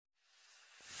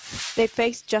They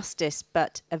faced justice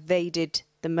but evaded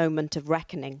the moment of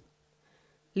reckoning.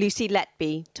 Lucy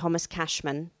Letby, Thomas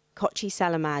Cashman, Kochi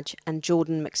Salamaj and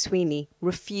Jordan McSweeney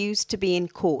refused to be in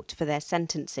court for their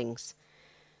sentencings,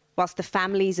 whilst the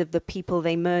families of the people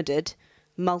they murdered,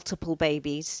 multiple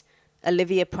babies,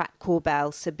 Olivia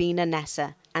Pratt-Corbell, Sabina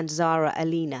Nessa and Zara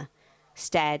Alina,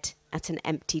 stared at an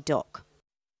empty dock.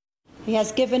 He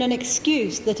has given an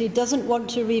excuse that he doesn't want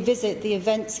to revisit the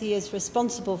events he is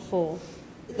responsible for.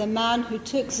 The man who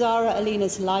took Zara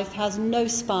Alina's life has no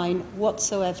spine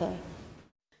whatsoever.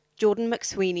 Jordan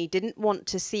McSweeney didn't want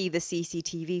to see the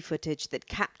CCTV footage that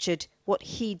captured what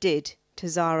he did to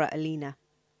Zara Alina.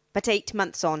 But 8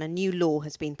 months on, a new law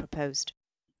has been proposed.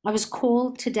 I was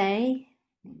called today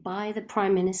by the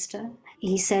Prime Minister.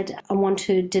 He said, I want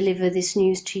to deliver this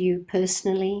news to you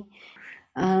personally.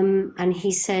 And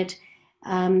he said,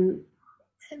 in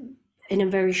a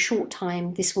very short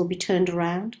time, this will be turned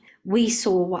around. We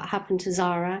saw what happened to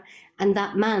Zara, and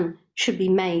that man should be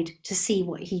made to see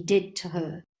what he did to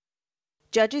her.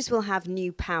 Judges will have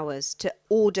new powers to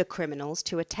order criminals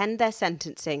to attend their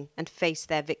sentencing and face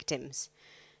their victims.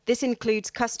 This includes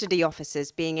custody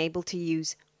officers being able to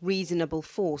use reasonable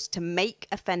force to make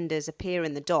offenders appear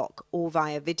in the dock or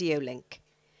via video link.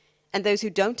 And those who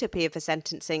don't appear for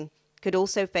sentencing could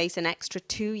also face an extra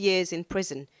 2 years in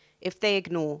prison if they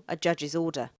ignore a judge's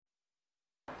order.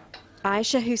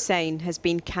 Aisha Hussein has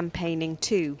been campaigning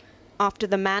too, after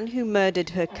the man who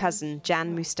murdered her cousin,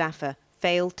 Jan Mustafa,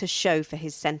 failed to show for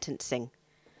his sentencing.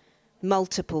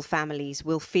 Multiple families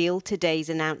will feel today's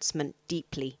announcement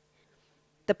deeply.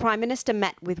 The Prime Minister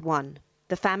met with one,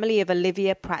 the family of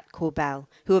Olivia Pratt-Corbell,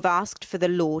 who have asked for the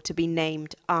law to be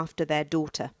named after their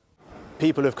daughter.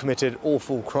 People who've committed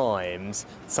awful crimes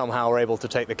somehow are able to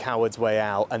take the coward's way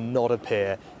out and not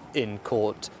appear in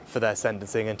court for their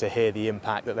sentencing and to hear the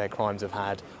impact that their crimes have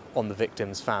had on the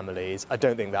victims' families. I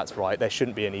don't think that's right. There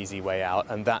shouldn't be an easy way out,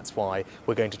 and that's why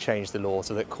we're going to change the law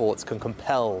so that courts can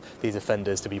compel these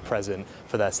offenders to be present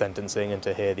for their sentencing and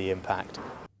to hear the impact.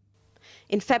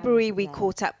 In February, we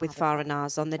caught up with Farah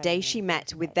Naz on the day she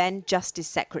met with then Justice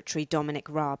Secretary Dominic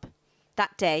Raab.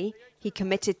 That day, he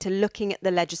committed to looking at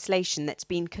the legislation that's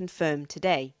been confirmed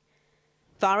today.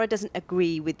 Farah doesn't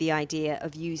agree with the idea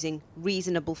of using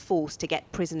reasonable force to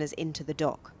get prisoners into the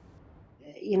dock.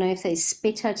 You know, if they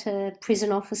spit at a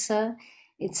prison officer,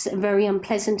 it's a very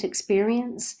unpleasant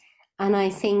experience. And I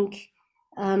think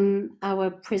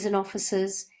our prison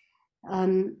officers,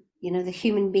 you know, the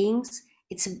human beings,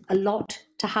 it's a lot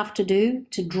to have to do,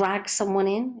 to drag someone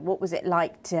in. What was it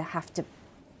like to have to,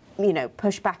 you know,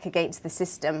 push back against the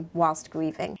system whilst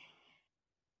grieving?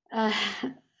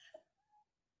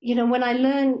 You know, when I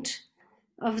learned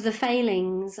of the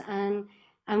failings and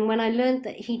when I learned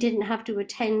that he didn't have to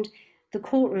attend the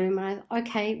courtroom,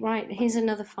 okay, right, here's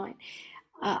another fight.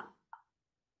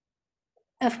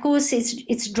 Of course,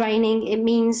 it's draining. It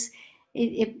means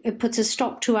it puts a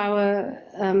stop to our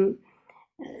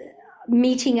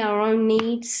meeting our own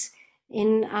needs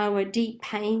in our deep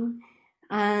pain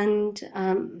and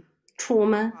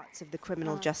trauma. Parts of the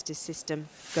criminal justice system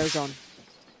goes on.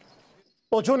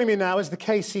 Well, joining me now is the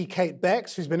KC Kate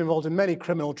Becks, who's been involved in many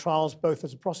criminal trials, both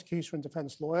as a prosecutor and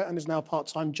defence lawyer, and is now a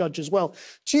part-time judge as well.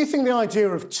 Do you think the idea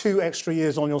of 2 extra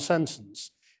years on your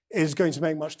sentence is going to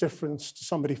make much difference to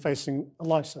somebody facing a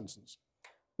life sentence?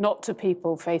 Not to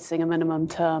people facing a minimum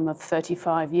term of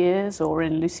 35 years, or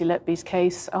in Lucy Letby's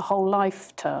case, a whole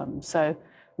life term. So,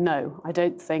 no, I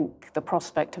don't think the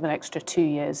prospect of an extra 2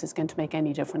 years is going to make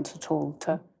any difference at all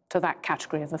to that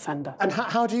category of offender. And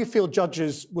how do you feel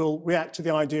judges will react to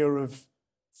the idea of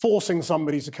forcing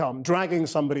somebody to come, dragging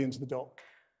somebody into the dock?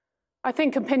 I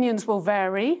think opinions will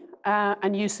vary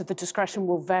and use of the discretion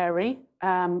will vary,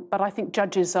 but I think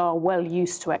judges are well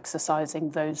used to exercising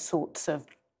those sorts of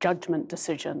judgment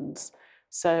decisions.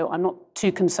 So I'm not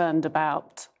too concerned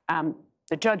about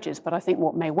the judges, but I think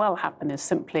what may well happen is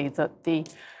simply that the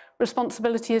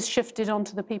responsibility is shifted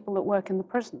onto the people that work in the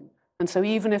prison. And so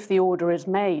even if the order is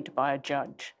made by a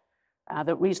judge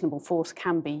that reasonable force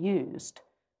can be used,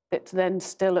 it's then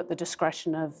still at the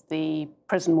discretion of the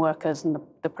prison workers and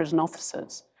the prison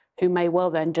officers, who may well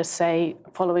then just say,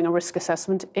 following a risk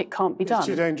assessment, it can't be done. It's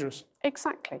too dangerous.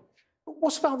 Exactly.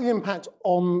 What's about the impact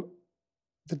on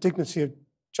the dignity of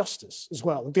justice as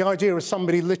well? The idea of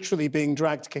somebody literally being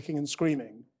dragged kicking and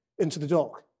screaming into the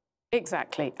dock.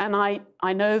 Exactly. And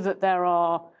I know that there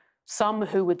are some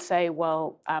who would say,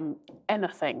 well,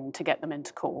 anything to get them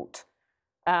into court.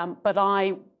 But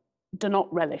I do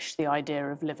not relish the idea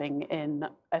of living in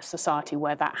a society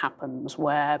where that happens,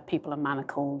 where people are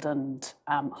manacled and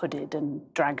hooded and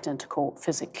dragged into court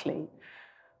physically.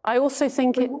 I also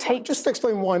think it takes... Just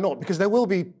explain why not, because there will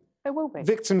be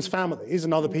victims' families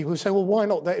and other people who say, well, why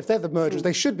not? If they're the murderers,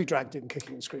 they should be dragged in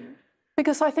kicking and screaming.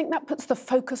 Because I think that puts the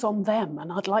focus on them,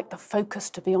 and I'd like the focus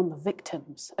to be on the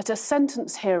victims. At a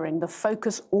sentence hearing, the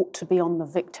focus ought to be on the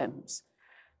victims.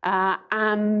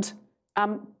 I've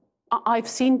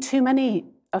seen too many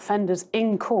offenders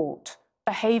in court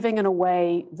behaving in a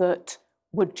way that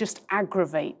would just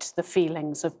aggravate the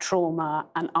feelings of trauma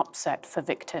and upset for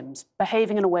victims,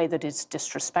 behaving in a way that is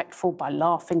disrespectful, by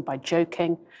laughing, by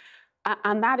joking.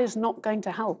 And that is not going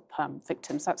to help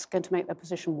victims. That's going to make their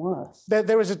position worse.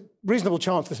 There is a reasonable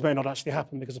chance this may not actually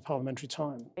happen because of parliamentary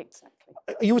time. Exactly.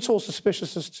 Are you at all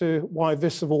suspicious as to why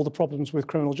this, of all the problems with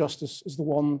criminal justice, is the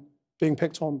one being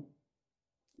picked on?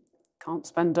 Can't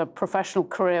spend a professional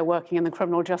career working in the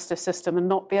criminal justice system and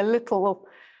not be a little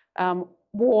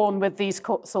worn with these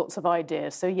sorts of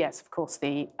ideas. So yes, of course,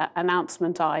 the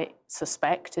announcement, I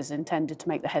suspect, is intended to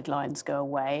make the headlines go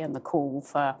away and the call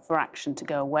for action to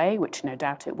go away, which no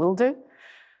doubt it will do.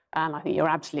 And I think you're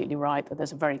absolutely right that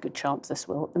there's a very good chance this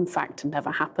will, in fact,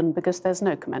 never happen because there's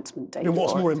no commencement date. And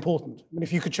what's more important? I mean,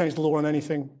 if you could change the law on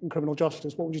anything in criminal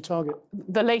justice, what would you target?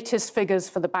 The latest figures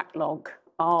for the backlog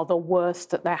are the worst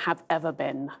that there have ever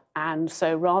been. And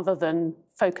so rather than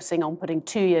focusing on putting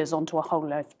 2 years onto a whole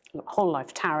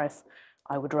life tariff,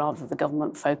 I would rather the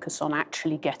government focus on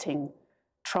actually getting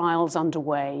trials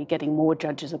underway, getting more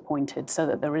judges appointed so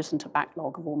that there isn't a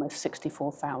backlog of almost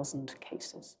 64,000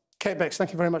 cases. Kate Becks,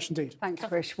 thank you very much indeed. Thanks,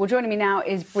 Krish. Well, joining me now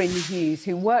is Bryn Hughes,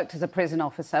 who worked as a prison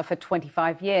officer for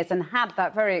 25 years and had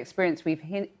that very experience we've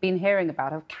been hearing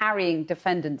about of carrying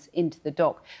defendants into the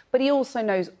dock. But he also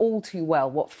knows all too well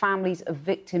what families of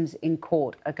victims in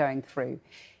court are going through.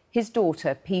 His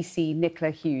daughter, PC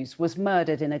Nicola Hughes, was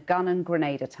murdered in a gun and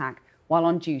grenade attack while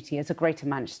on duty as a Greater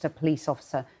Manchester police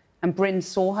officer. And Bryn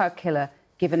saw her killer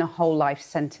given a whole life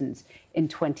sentence in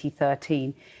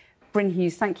 2013. Bryn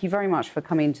Hughes, thank you very much for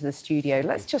coming into the studio.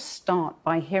 Let's just start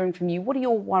by hearing from you. What are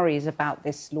your worries about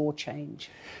this law change?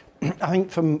 I think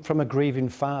from a grieving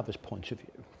father's point of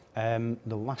view,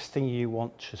 the last thing you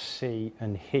want to see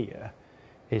and hear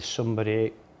is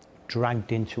somebody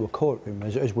dragged into a courtroom,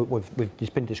 as it's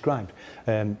been described,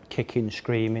 kicking,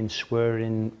 screaming,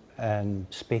 swearing,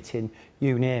 spitting,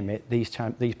 you name it.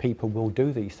 These people will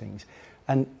do these things,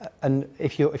 and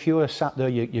if you're sat there,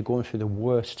 you're going through the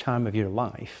worst time of your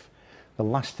life. The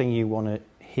last thing you want to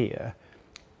hear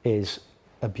is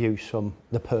abuse from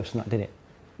the person that did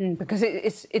it. Because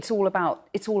it's all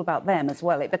about them as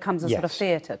well. It becomes a sort of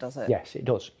theatre, does it? Yes, it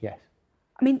does. Yes.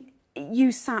 I mean,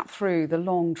 you sat through the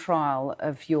long trial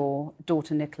of your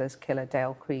daughter Nicola's killer,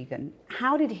 Dale Cregan.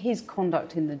 How did his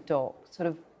conduct in the dock sort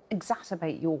of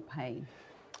exacerbate your pain?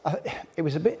 It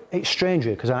was it's strange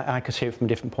because I could see it from a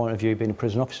different point of view, being a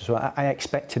prison officer. So I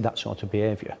expected that sort of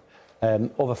behaviour.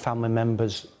 Other family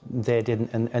members, they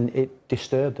didn't, and it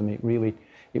disturbed them. It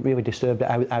really disturbed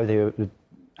how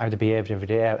they behaved every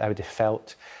day, how they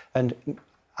felt, and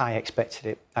I expected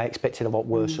it. I expected a lot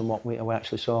worse than what we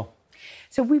actually saw.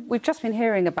 So we've just been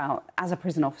hearing about, as a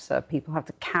prison officer, people have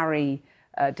to carry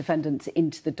defendants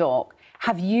into the dock.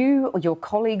 Have you or your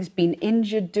colleagues been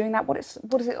injured doing that? What is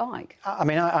it like? I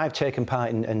mean, I've taken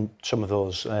part in some of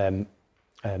those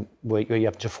where you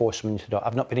have to force them into the dock.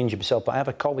 I've not been injured myself, but I have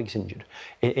a colleagues injured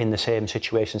in the same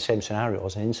situation, same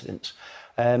scenarios and incidents.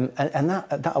 And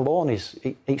that alone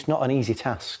it's not an easy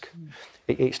task.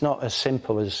 It's not as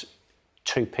simple as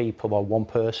two people or one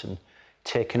person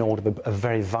taking hold of a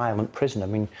very violent prison. I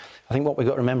mean, I think what we've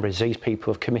got to remember is these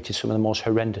people have committed some of the most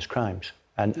horrendous crimes,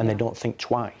 and they don't think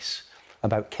twice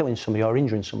about killing somebody or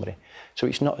injuring somebody. So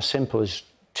it's not as simple as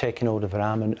taking hold of their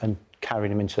arm and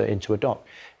carrying them into a dock.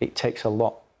 It takes a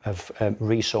lot of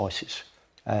resources.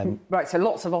 Right, so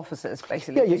lots of officers,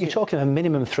 basically. Yeah, you're talking a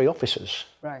minimum 3 officers.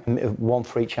 Right. One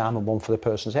for each arm and one for the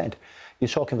person's head. You're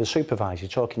talking of a supervisor, you're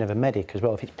talking of a medic as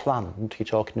well. If it's planned, you're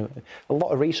talking of a lot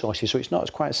of resources, so it's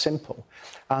not quite as simple.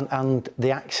 And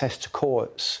the access to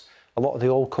courts, a lot of the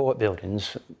old court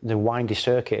buildings, the windy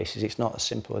staircases, it's not as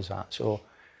simple as that.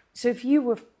 So if you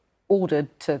were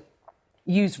ordered to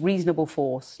use reasonable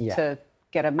force to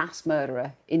get a mass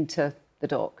murderer into the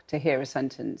dock to hear a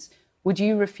sentence, would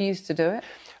you refuse to do it?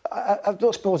 I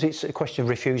don't suppose it's a question of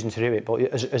refusing to do it, but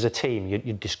as a team,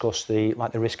 you'd discuss the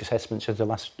risk assessments, as the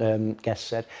last guest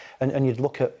said, and you'd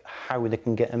look at how they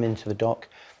can get them into the dock,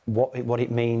 what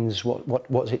it means,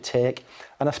 what does it take,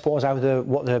 and I suppose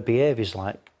what their behaviour is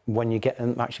like when you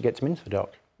actually get them into the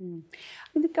dock. I mean,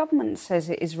 the government says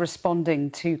it is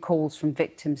responding to calls from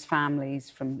victims' families,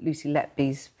 from Lucy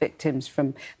Letby's victims,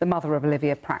 from the mother of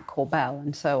Olivia Pratt-Corbell,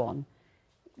 and so on.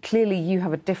 Clearly, you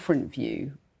have a different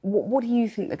view. What do you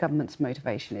think the government's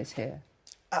motivation is here?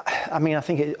 I mean, I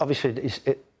think I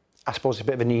suppose it's a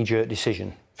bit of a knee-jerk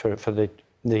decision for the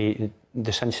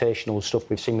sensational stuff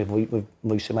we've seen with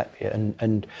Lucy Letby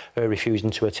and her refusing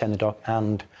to attend the doc,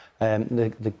 and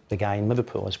the guy in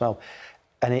Liverpool as well.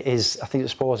 And it is, I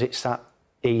suppose it's that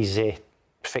easy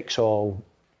fix-all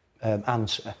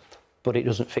answer, but it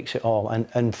doesn't fix it all.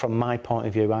 And from my point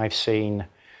of view, I've seen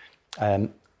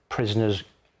prisoners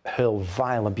hurl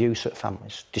vile abuse at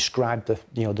families, describe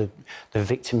the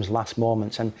victims' last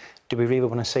moments. And do we really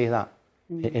want to see that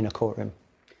in a courtroom?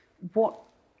 What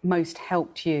most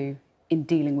helped you in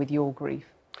dealing with your grief?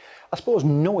 I suppose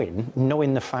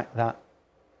knowing the fact that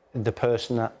the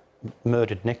person that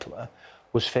murdered Nicola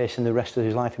was facing the rest of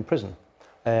his life in prison.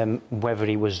 Whether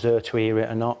he was there to hear it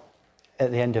or not,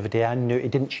 at the end of the day, I knew it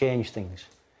didn't change things.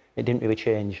 It didn't really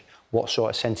change what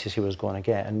sort of sentence he was going to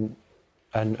get and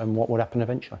what would happen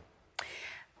eventually.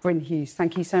 Bryn Hughes,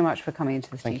 thank you so much for coming into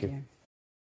the studio. Thank you.